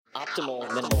Optimal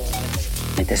minimal.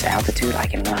 At this altitude, I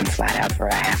can run flat out for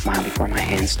a half mile before my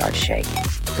hands start shaking.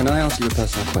 Can I ask you a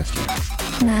personal question?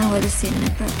 Now would seem an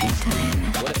appropriate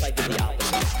time. What if I did the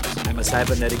opposite? I'm a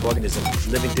cybernetic organism,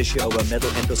 living tissue over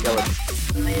metal endoskeleton.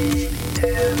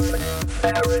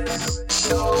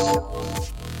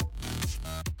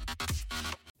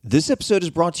 This episode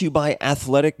is brought to you by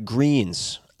Athletic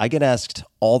Greens. I get asked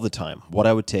all the time what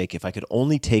I would take if I could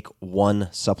only take one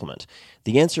supplement.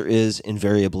 The answer is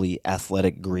invariably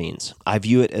Athletic Greens. I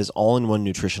view it as all-in-one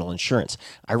nutritional insurance.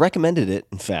 I recommended it,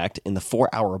 in fact, in the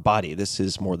 4-Hour Body. This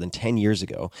is more than 10 years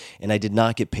ago, and I did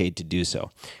not get paid to do so.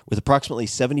 With approximately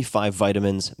 75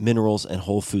 vitamins, minerals, and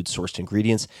whole food sourced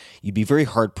ingredients, you'd be very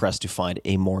hard-pressed to find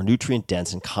a more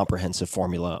nutrient-dense and comprehensive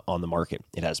formula on the market.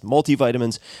 It has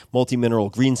multivitamins,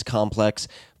 multi-mineral greens complex,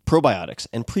 probiotics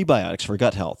and prebiotics for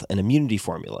gut health, an immunity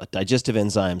formula, digestive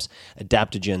enzymes,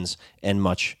 adaptogens, and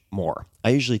much more. I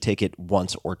usually take it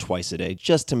once or twice a day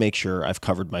just to make sure I've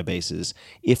covered my bases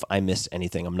if I missed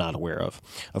anything I'm not aware of.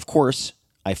 Of course,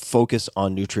 I focus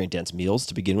on nutrient-dense meals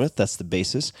to begin with. That's the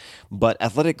basis. But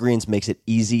Athletic Greens makes it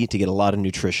easy to get a lot of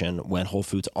nutrition when whole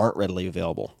foods aren't readily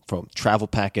available. From travel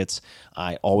packets,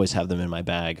 I always have them in my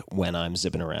bag when I'm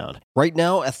zipping around. Right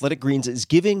now, Athletic Greens is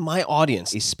giving my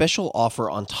audience a special offer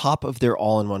on top of their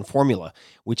all-in-one formula,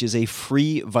 which is a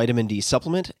free vitamin D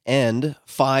supplement and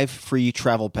 5 free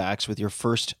travel packs with your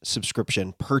first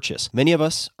subscription purchase. Many of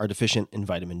us are deficient in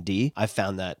vitamin D. I've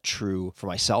found that true for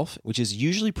myself, which is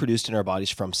usually produced in our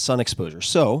bodies from sun exposure.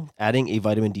 So, adding a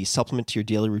vitamin D supplement to your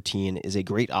daily routine is a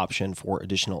great option for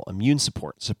additional immune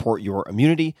support. Support your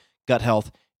immunity, gut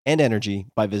health, and energy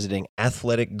by visiting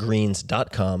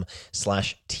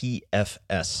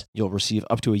athleticgreens.com/TFS. You'll receive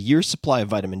up to a year's supply of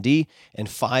vitamin D and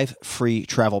 5 free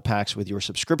travel packs with your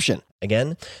subscription.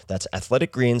 Again, that's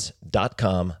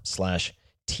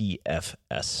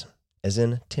athleticgreens.com/TFS, as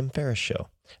in Tim Ferriss Show.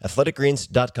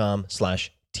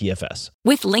 athleticgreens.com/TFS.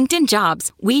 With LinkedIn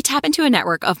Jobs, we tap into a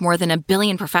network of more than 1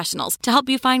 billion professionals to help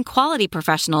you find quality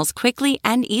professionals quickly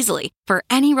and easily for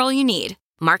any role you need.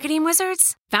 Marketing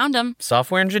wizards? Found them.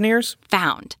 Software engineers?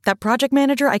 Found. That project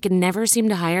manager I could never seem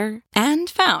to hire?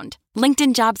 And found.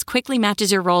 LinkedIn Jobs quickly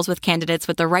matches your roles with candidates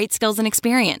with the right skills and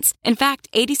experience. In fact,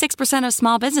 86% of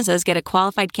small businesses get a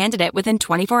qualified candidate within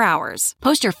 24 hours.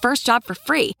 Post your first job for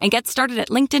free and get started at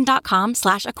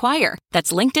linkedin.com/acquire.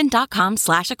 That's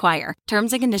linkedin.com/acquire.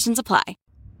 Terms and conditions apply.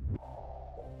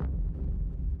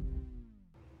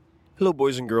 Hello,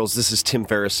 boys and girls. This is Tim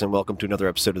Ferriss, and welcome to another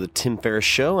episode of The Tim Ferriss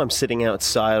Show. I'm sitting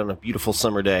outside on a beautiful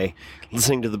summer day,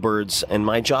 listening to the birds, and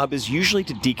my job is usually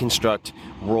to deconstruct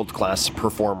world-class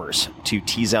performers, to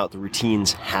tease out the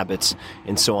routines, habits,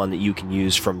 and so on that you can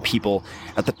use from people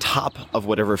at the top of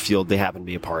whatever field they happen to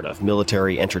be a part of.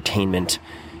 Military, entertainment,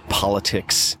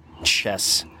 politics,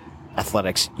 chess,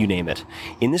 athletics, you name it.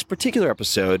 In this particular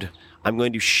episode, I'm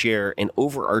going to share an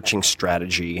overarching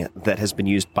strategy that has been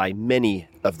used by many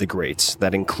of the greats.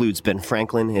 That includes Ben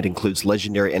Franklin, it includes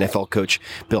legendary NFL coach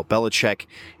Bill Belichick,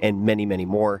 and many, many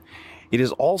more. It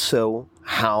is also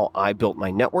how I built my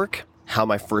network, how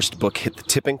my first book hit the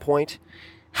tipping point,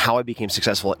 how I became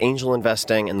successful at angel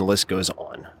investing, and the list goes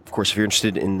on. Of course, if you're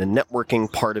interested in the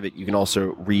networking part of it, you can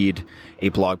also read a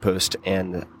blog post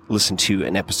and listen to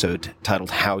an episode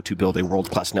titled How to Build a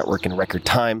World-Class Network in Record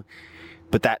Time.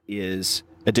 But that is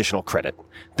additional credit.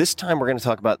 This time we're going to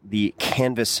talk about the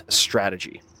Canvas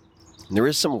strategy. And there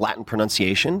is some Latin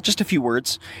pronunciation, just a few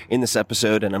words in this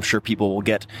episode, and I'm sure people will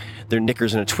get their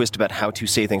knickers in a twist about how to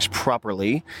say things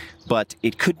properly, but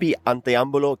it could be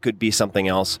anteambulo, it could be something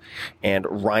else, and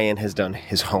Ryan has done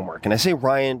his homework. And I say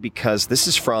Ryan because this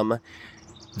is from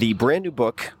the brand new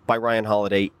book by Ryan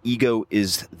Holiday, Ego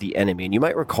is the Enemy. And you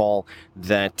might recall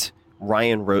that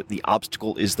Ryan wrote The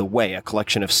Obstacle is the Way, a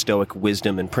collection of Stoic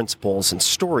wisdom and principles and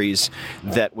stories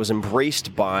that was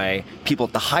embraced by people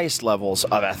at the highest levels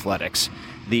of athletics.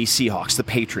 The Seahawks, the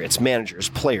Patriots, managers,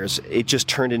 players. It just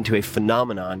turned into a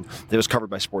phenomenon that was covered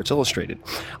by Sports Illustrated.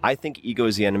 I think Ego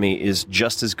is the Enemy is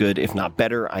just as good, if not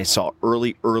better. I saw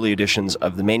early editions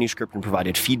of the manuscript and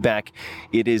provided feedback.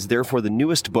 It is therefore the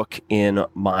newest book in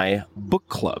my book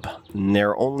club. And there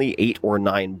are only 8 or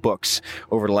 9 books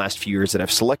over the last few years that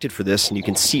I've selected for this, and you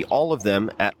can see all of them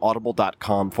at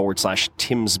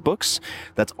audible.com/timsbooks.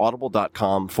 That's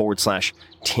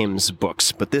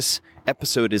audible.com/timsbooks. But this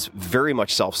episode is very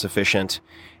much self-sufficient,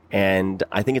 and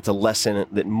I think it's a lesson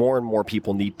that more and more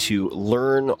people need to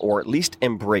learn or at least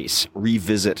embrace,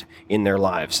 revisit in their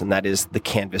lives, and that is the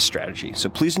Canvas strategy. So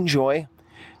please enjoy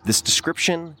this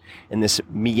description and this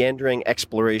meandering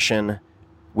exploration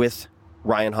with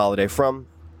Ryan Holiday from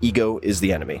Ego is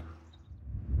the Enemy.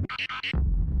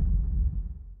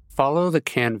 Follow the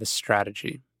canvas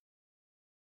strategy.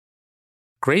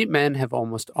 Great men have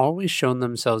almost always shown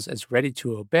themselves as ready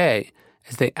to obey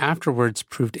as they afterwards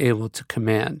proved able to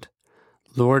command.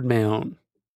 Lord Mahon.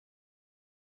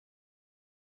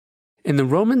 In the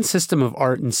Roman system of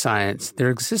art and science, there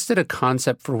existed a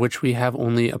concept for which we have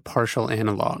only a partial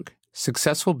analog.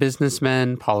 Successful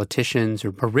businessmen, politicians,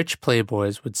 or rich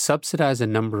playboys would subsidize a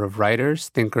number of writers,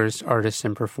 thinkers, artists,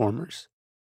 and performers.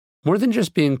 More than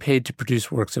just being paid to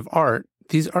produce works of art,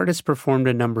 these artists performed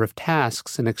a number of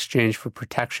tasks in exchange for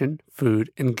protection,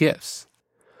 food, and gifts.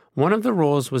 One of the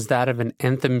roles was that of an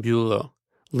anthembulo,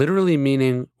 literally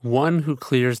meaning one who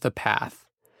clears the path.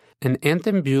 An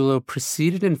anthembulo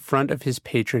proceeded in front of his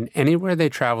patron anywhere they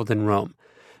traveled in Rome,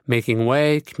 making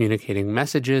way, communicating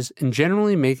messages, and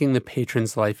generally making the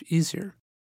patron's life easier.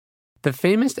 The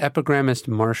famous epigrammist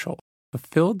Martial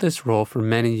fulfilled this role for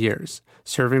many years,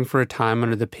 serving for a time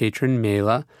under the patron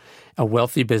Mela, a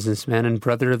wealthy businessman and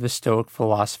brother of the Stoic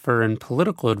philosopher and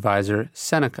political advisor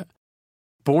Seneca.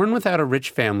 Born without a rich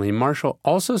family, Martial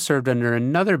also served under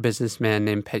another businessman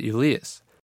named Petulius.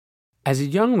 As a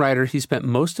young writer, he spent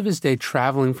most of his day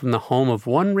traveling from the home of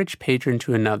one rich patron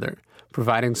to another,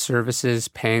 providing services,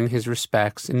 paying his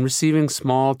respects, and receiving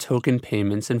small token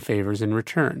payments and favors in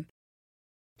return.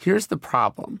 Here's the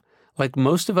problem. Like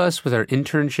most of us with our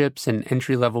internships and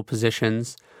entry-level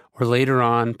positions, or later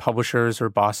on publishers or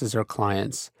bosses or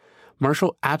clients,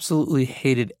 Martial absolutely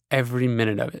hated every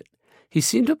minute of it. He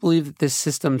seemed to believe that this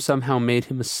system somehow made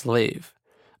him a slave.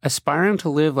 Aspiring to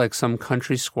live like some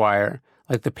country squire,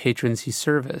 like the patrons he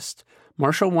serviced,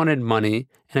 Martial wanted money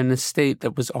and an estate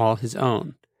that was all his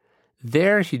own.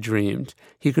 There, he dreamed,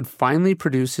 he could finally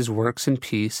produce his works in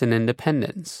peace and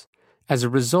independence. As a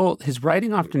result, his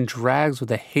writing often drags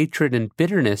with a hatred and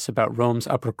bitterness about Rome's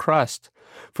upper crust,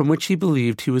 from which he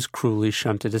believed he was cruelly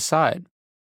shunted aside.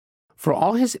 For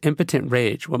all his impotent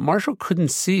rage, what Martial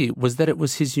couldn't see was that it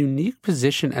was his unique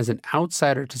position as an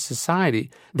outsider to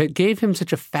society that gave him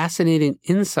such a fascinating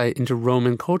insight into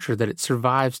Roman culture that it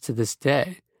survives to this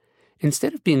day.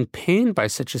 Instead of being pained by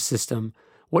such a system,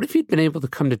 what if he'd been able to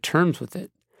come to terms with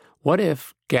it? What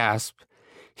if, gasp,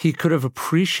 he could have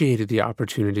appreciated the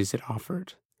opportunities it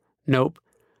offered? Nope,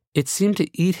 it seemed to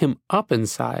eat him up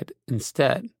inside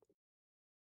instead.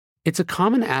 It's a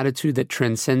common attitude that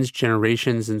transcends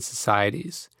generations and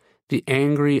societies. The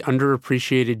angry,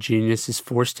 underappreciated genius is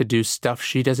forced to do stuff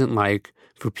she doesn't like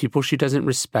for people she doesn't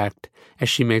respect as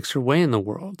she makes her way in the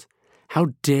world. How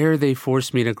dare they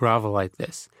force me to grovel like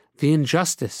this? The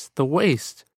injustice, the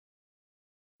waste.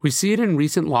 We see it in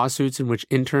recent lawsuits in which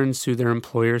interns sue their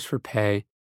employers for pay.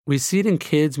 We see it in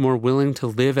kids more willing to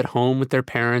live at home with their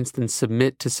parents than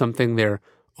submit to something they're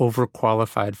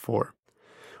overqualified for.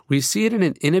 We see it in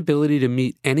an inability to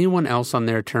meet anyone else on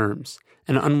their terms,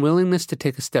 an unwillingness to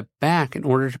take a step back in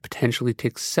order to potentially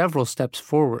take several steps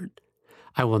forward.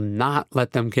 I will not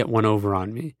let them get one over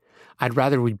on me. I'd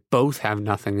rather we both have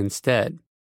nothing instead.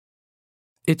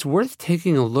 It's worth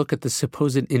taking a look at the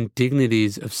supposed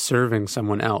indignities of serving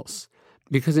someone else,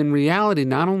 because in reality,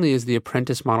 not only is the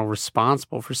apprentice model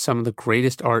responsible for some of the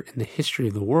greatest art in the history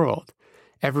of the world,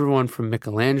 everyone from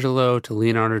Michelangelo to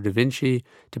Leonardo da Vinci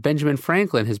to Benjamin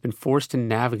Franklin has been forced to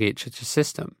navigate such a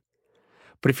system.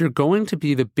 But if you're going to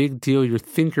be the big deal you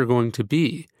think you're going to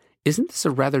be, isn't this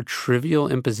a rather trivial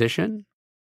imposition?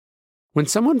 When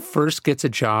someone first gets a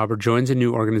job or joins a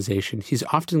new organization, he's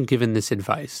often given this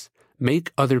advice: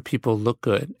 make other people look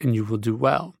good and you will do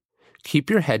well.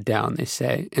 Keep your head down, they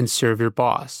say, and serve your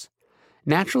boss.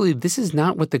 Naturally, this is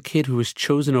not what the kid who was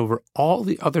chosen over all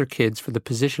the other kids for the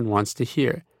position wants to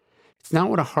hear. It's not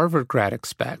what a Harvard grad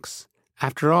expects.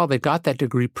 After all, they got that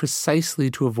degree precisely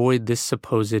to avoid this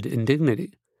supposed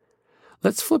indignity.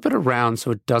 Let's flip it around so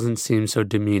it doesn't seem so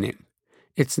demeaning.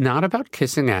 It's not about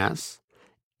kissing ass.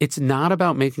 It's not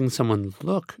about making someone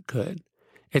look good.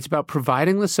 It's about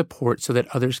providing the support so that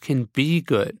others can be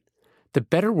good. The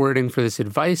better wording for this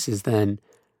advice is then,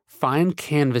 find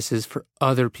canvases for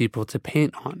other people to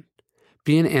paint on.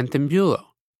 Be an anthembulo.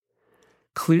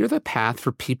 Clear the path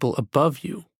for people above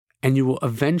you, and you will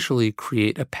eventually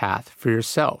create a path for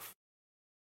yourself.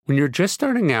 When you're just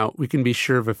starting out, we can be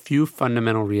sure of a few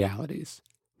fundamental realities.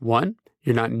 1,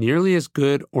 you're not nearly as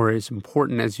good or as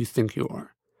important as you think you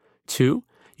are. 2,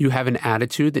 you have an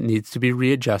attitude that needs to be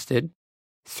readjusted.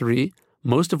 3,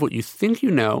 most of what you think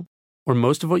you know, or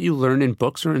most of what you learn in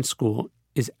books or in school,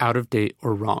 is out of date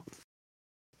or wrong.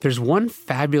 There's one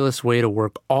fabulous way to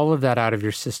work all of that out of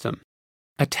your system.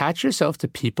 Attach yourself to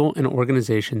people and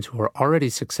organizations who are already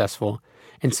successful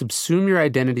and subsume your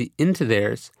identity into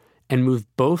theirs and move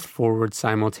both forward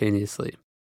simultaneously.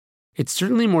 It's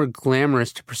certainly more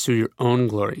glamorous to pursue your own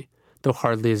glory, though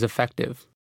hardly as effective.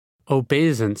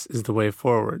 Obeisance is the way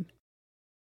forward.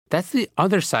 That's the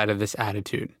other side of this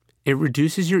attitude. It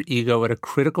reduces your ego at a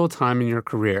critical time in your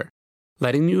career,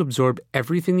 letting you absorb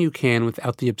everything you can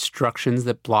without the obstructions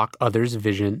that block others'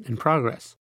 vision and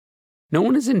progress. No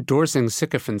one is endorsing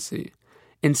sycophancy.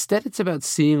 Instead, it's about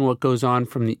seeing what goes on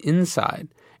from the inside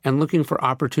and looking for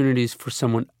opportunities for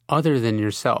someone other than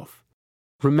yourself.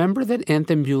 Remember that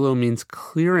anthembulo means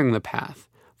clearing the path,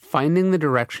 finding the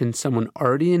direction someone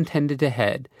already intended to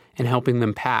head and helping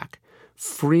them pack,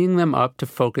 freeing them up to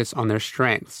focus on their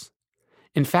strengths.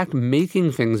 In fact,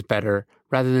 making things better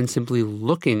rather than simply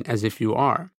looking as if you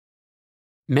are.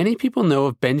 Many people know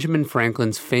of Benjamin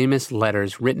Franklin's famous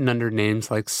letters written under names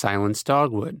like Silence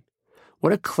Dogwood.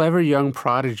 What a clever young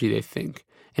prodigy, they think,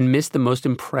 and miss the most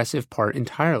impressive part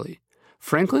entirely.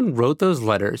 Franklin wrote those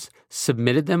letters,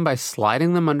 submitted them by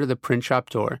sliding them under the print shop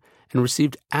door, and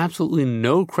received absolutely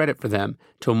no credit for them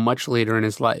till much later in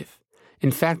his life.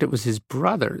 In fact, it was his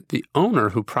brother, the owner,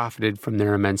 who profited from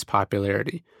their immense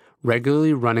popularity,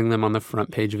 regularly running them on the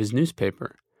front page of his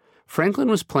newspaper. Franklin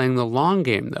was playing the long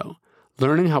game, though,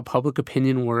 learning how public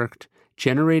opinion worked,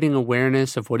 generating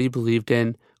awareness of what he believed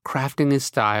in, crafting his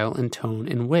style and tone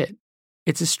and wit.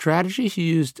 It's a strategy he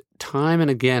used time and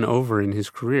again over in his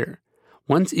career,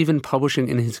 once even publishing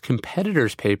in his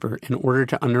competitor's paper in order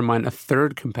to undermine a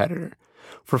third competitor.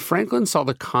 For Franklin saw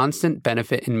the constant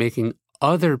benefit in making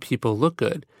other people look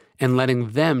good and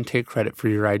letting them take credit for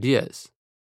your ideas.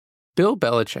 Bill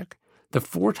Belichick, the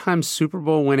 4-time Super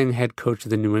Bowl winning head coach of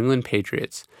the New England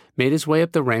Patriots, made his way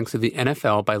up the ranks of the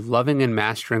NFL by loving and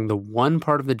mastering the one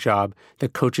part of the job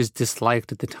that coaches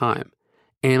disliked at the time,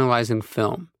 analyzing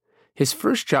film. His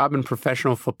first job in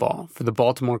professional football for the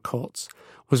Baltimore Colts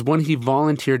was one he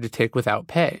volunteered to take without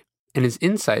pay, and his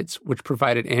insights, which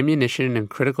provided ammunition and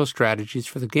critical strategies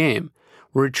for the game,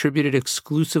 were attributed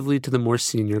exclusively to the more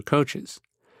senior coaches.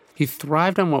 He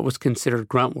thrived on what was considered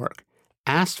grunt work,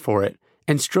 asked for it,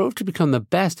 and strove to become the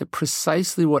best at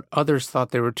precisely what others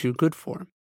thought they were too good for.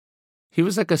 He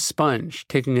was like a sponge,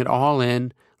 taking it all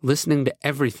in, listening to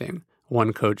everything,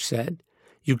 one coach said.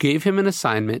 You gave him an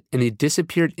assignment, and he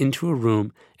disappeared into a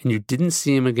room, and you didn't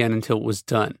see him again until it was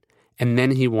done, and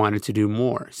then he wanted to do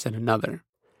more, said another.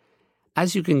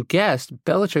 As you can guess,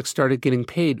 Belichick started getting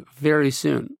paid very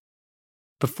soon.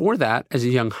 Before that, as a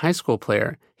young high school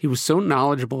player, he was so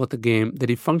knowledgeable at the game that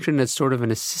he functioned as sort of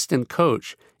an assistant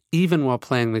coach, even while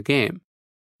playing the game.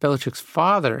 Belichick's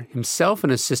father, himself an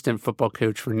assistant football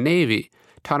coach for Navy,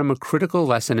 taught him a critical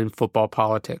lesson in football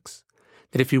politics,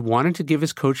 that if he wanted to give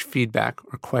his coach feedback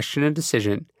or question a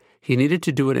decision, he needed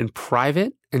to do it in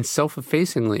private and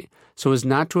self-effacingly so as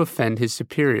not to offend his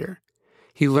superior.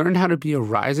 He learned how to be a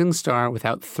rising star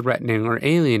without threatening or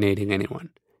alienating anyone.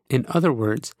 In other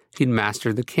words, he'd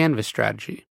mastered the canvas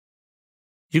strategy.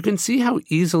 You can see how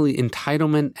easily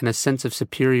entitlement and a sense of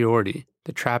superiority,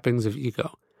 the trappings of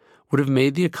ego, would have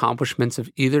made the accomplishments of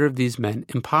either of these men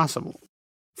impossible.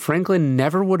 Franklin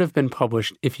never would have been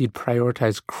published if he'd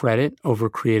prioritized credit over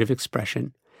creative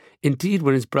expression. Indeed,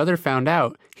 when his brother found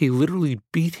out, he literally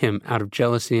beat him out of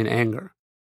jealousy and anger.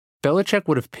 Belichick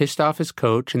would have pissed off his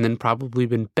coach and then probably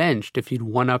been benched if he'd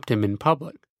one-upped him in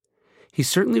public. He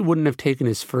certainly wouldn't have taken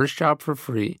his first job for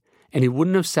free, and he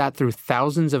wouldn't have sat through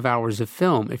thousands of hours of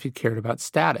film if he cared about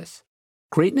status.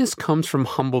 Greatness comes from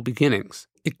humble beginnings.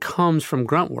 It comes from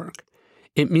grunt work.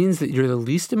 It means that you're the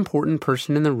least important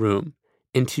person in the room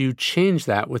until you change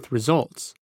that with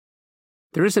results.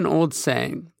 There is an old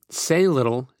saying, say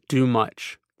little, do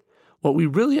much. What we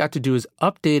really ought to do is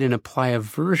update and apply a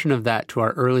version of that to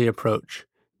our early approach.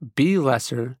 Be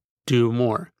lesser, do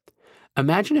more.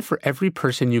 Imagine if for every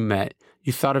person you met,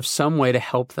 you thought of some way to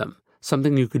help them,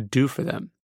 something you could do for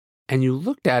them, and you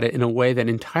looked at it in a way that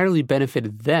entirely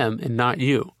benefited them and not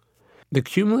you. The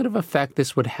cumulative effect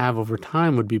this would have over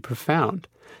time would be profound.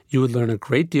 You would learn a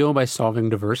great deal by solving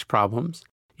diverse problems.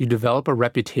 You'd develop a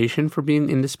reputation for being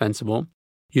indispensable.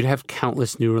 You'd have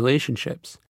countless new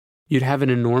relationships. You'd have an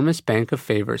enormous bank of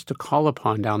favors to call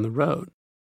upon down the road.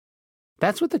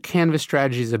 That's what the Canvas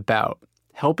strategy is about,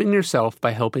 helping yourself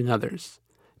by helping others,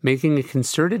 making a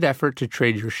concerted effort to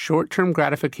trade your short-term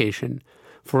gratification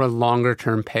for a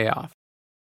longer-term payoff.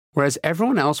 Whereas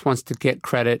everyone else wants to get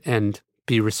credit and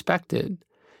be respected,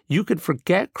 you could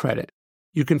forget credit.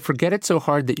 You can forget it so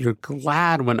hard that you're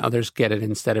glad when others get it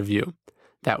instead of you.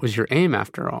 That was your aim,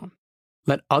 after all.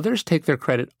 Let others take their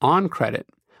credit on credit,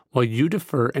 while you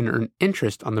defer and earn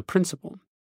interest on the principal.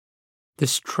 The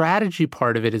strategy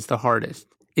part of it is the hardest.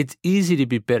 It's easy to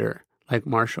be bitter, like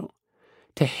Marshall,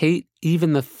 to hate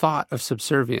even the thought of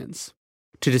subservience,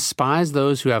 to despise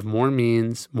those who have more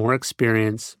means, more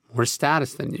experience, more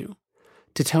status than you,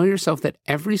 to tell yourself that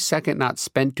every second not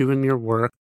spent doing your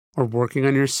work or working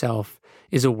on yourself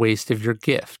is a waste of your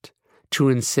gift, to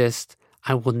insist,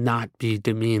 I will not be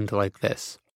demeaned like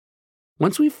this.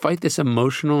 Once we fight this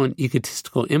emotional and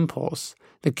egotistical impulse,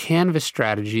 the canvas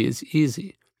strategy is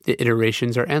easy. The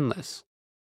iterations are endless.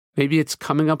 Maybe it's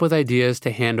coming up with ideas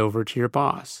to hand over to your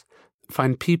boss.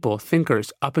 Find people,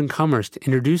 thinkers, up-and-comers to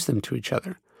introduce them to each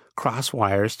other. Cross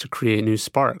wires to create new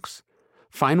sparks.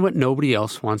 Find what nobody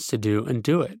else wants to do and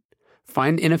do it.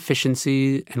 Find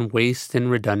inefficiency and waste and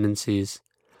redundancies.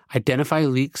 Identify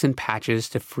leaks and patches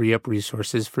to free up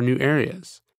resources for new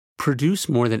areas. Produce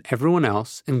more than everyone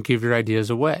else and give your ideas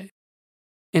away.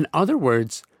 In other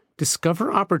words,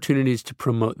 discover opportunities to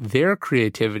promote their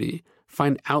creativity,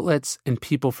 find outlets and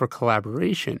people for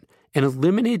collaboration, and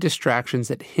eliminate distractions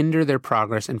that hinder their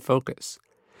progress and focus.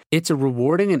 It's a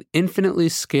rewarding and infinitely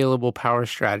scalable power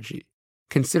strategy.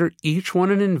 Consider each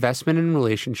one an investment in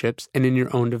relationships and in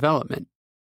your own development.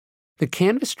 The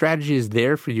Canvas strategy is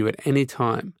there for you at any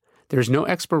time. There's no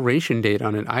expiration date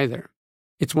on it either.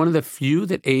 It's one of the few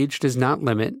that age does not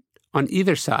limit. On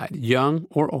either side, young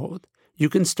or old, you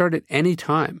can start at any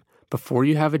time, before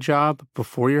you have a job,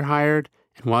 before you're hired,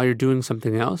 and while you're doing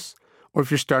something else, or if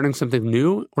you're starting something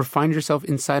new, or find yourself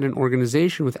inside an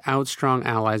organization without strong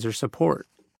allies or support.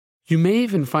 You may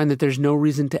even find that there's no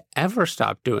reason to ever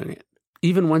stop doing it,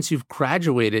 even once you've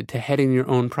graduated to heading your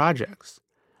own projects.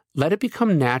 Let it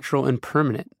become natural and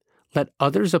permanent. Let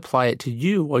others apply it to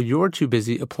you while you're too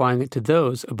busy applying it to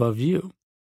those above you.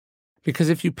 Because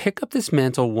if you pick up this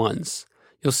mantle once,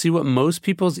 you'll see what most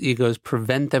people's egos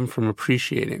prevent them from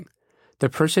appreciating. The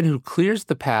person who clears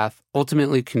the path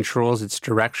ultimately controls its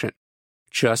direction,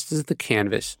 just as the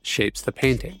canvas shapes the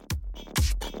painting.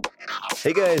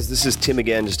 Hey guys, this is Tim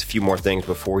again. Just a few more things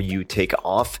before you take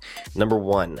off. Number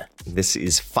one, this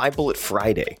is 5 Bullet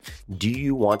Friday. Do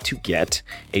you want to get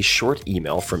a short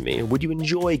email from me? Would you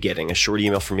enjoy getting a short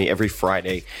email from me every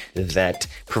Friday that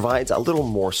provides a little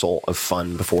morsel of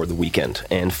fun before the weekend?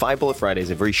 And 5 Bullet Friday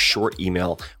is a very short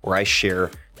email where I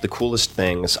share the coolest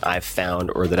things I've found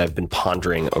or that I've been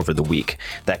pondering over the week.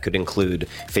 That could include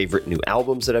favorite new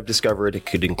albums that I've discovered. It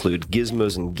could include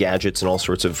gizmos and gadgets and all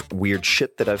sorts of weird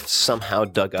shit that I've somehow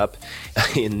dug up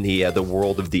in the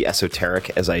world of the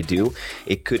esoteric as I do.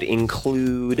 It could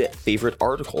include favorite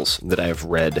articles that I've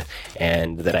read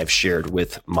and that I've shared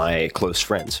with my close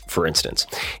friends, for instance.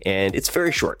 And it's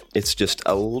very short. It's just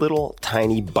a little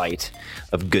tiny bite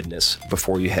of goodness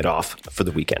before you head off for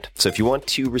the weekend. So if you want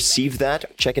to receive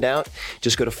that, check it out.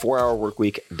 Just go to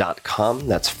 4hourworkweek.com.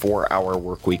 That's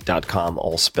 4hourworkweek.com,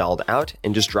 all spelled out,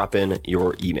 and just drop in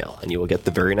your email and you will get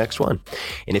the very next one.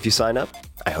 And if you sign up,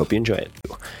 I hope you enjoy it.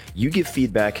 You give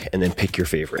feedback and then pick your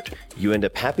favorite. You end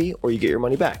up happy or you get your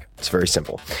money back. It's very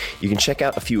simple. You can check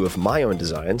out a few of my own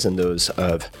designs and those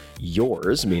of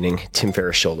yours, meaning Tim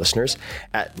Ferriss Show listeners,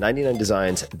 at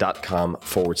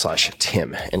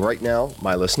 99designs.com/Tim. And right now,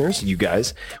 my listeners, you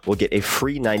guys will get a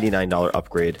free $99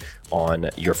 upgrade on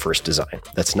your first design.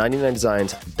 That's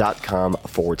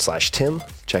 99designs.com/Tim.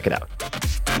 Check it out.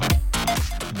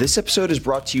 This episode is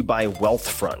brought to you by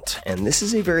Wealthfront, and this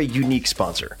is a very unique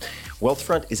sponsor.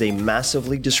 Wealthfront is a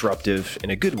massively disruptive,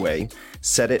 in a good way,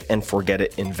 set it and forget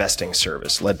it investing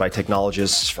service led by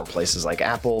technologists from places like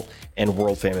Apple and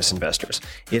world-famous investors.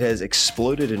 It has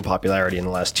exploded in popularity in the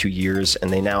last 2 years,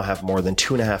 and they now have more than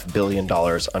 $2.5 billion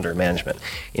under management.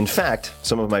 In fact,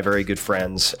 some of my very good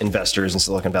friends, investors in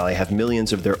Silicon Valley, have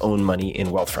millions of their own money in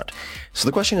Wealthfront. So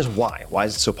the question is why? Why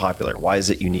is it so popular? Why is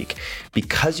it unique?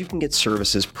 Because you can get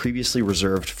services previously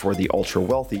reserved for the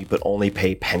ultra-wealthy, but only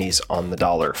pay pennies on the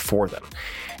dollar for them.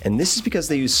 And this is because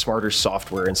they use smarter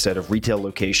software instead of retail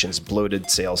locations, bloated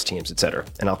sales teams, etc.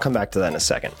 And I'll come back to that in a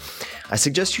second. I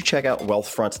suggest you check out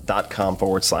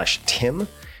wealthfront.com/Tim.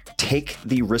 Take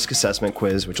the risk assessment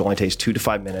quiz, which only takes 2 to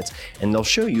 5 minutes, and they'll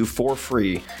show you for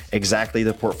free exactly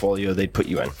the portfolio they'd put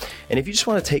you in. And if you just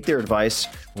want to take their advice,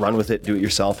 run with it, do it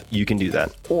yourself, you can do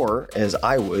that. Or, as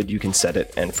I would, you can set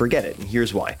it and forget it. And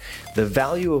here's why. The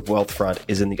value of Wealthfront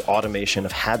is in the automation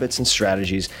of habits and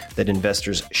strategies that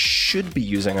investors should be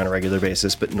using on a regular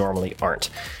basis, but normally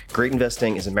aren't. Great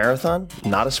investing is a marathon,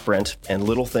 not a sprint, and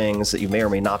little things that you may or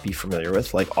may not be familiar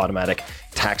with, like automatic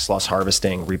tax loss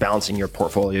harvesting, rebalancing your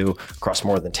portfolio across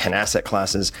more than 10 asset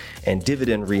classes, and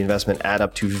dividend reinvestment add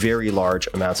up to very large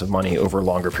amounts of money over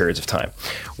longer periods of time.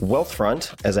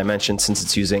 Wealthfront, as I mentioned, since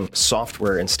it's using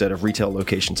software instead of retail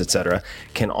locations, etc.,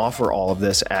 can offer all of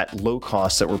this at low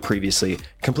costs that were previously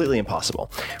completely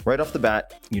impossible. Right off the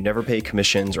bat, you never pay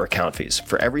commissions or account fees.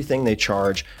 For everything, they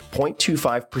charge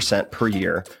 0.25% per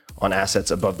year on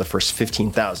assets above the first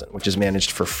 15,000, which is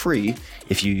managed for free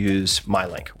if you use my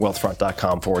link,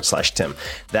 wealthfront.com/Tim.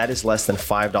 That is less than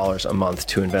 $5 a month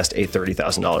to invest a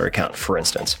 $30,000 account, for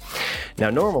instance. Now,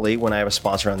 normally when I have a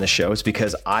sponsor on this show, it's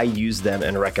because I use them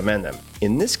and recommend them.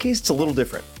 In this case, it's a little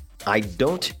different. I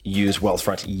don't use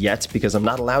Wealthfront yet because I'm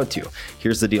not allowed to.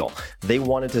 Here's the deal. They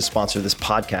wanted to sponsor this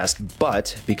podcast,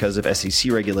 but because of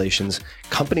SEC regulations,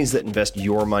 companies that invest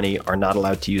your money are not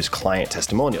allowed to use client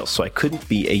testimonials. So I couldn't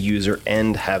be a user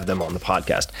and have them on the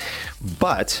podcast.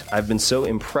 But I've been so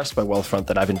impressed by Wealthfront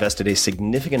that I've invested a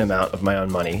significant amount of my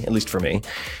own money, at least for me,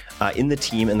 in the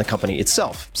team and the company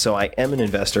itself. So I am an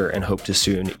investor and hope to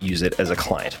soon use it as a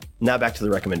client. Now back to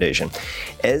the recommendation.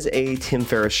 As a Tim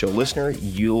Ferriss Show listener,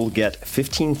 you'll get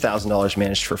 $15,000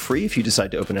 managed for free if you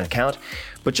decide to open an account,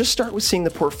 but just start with seeing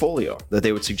the portfolio that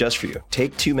they would suggest for you.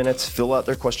 Take 2 minutes, fill out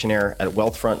their questionnaire at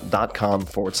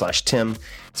wealthfront.com/Tim.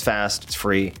 It's fast, it's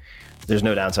free. There's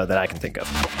no downside that I can think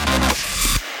of.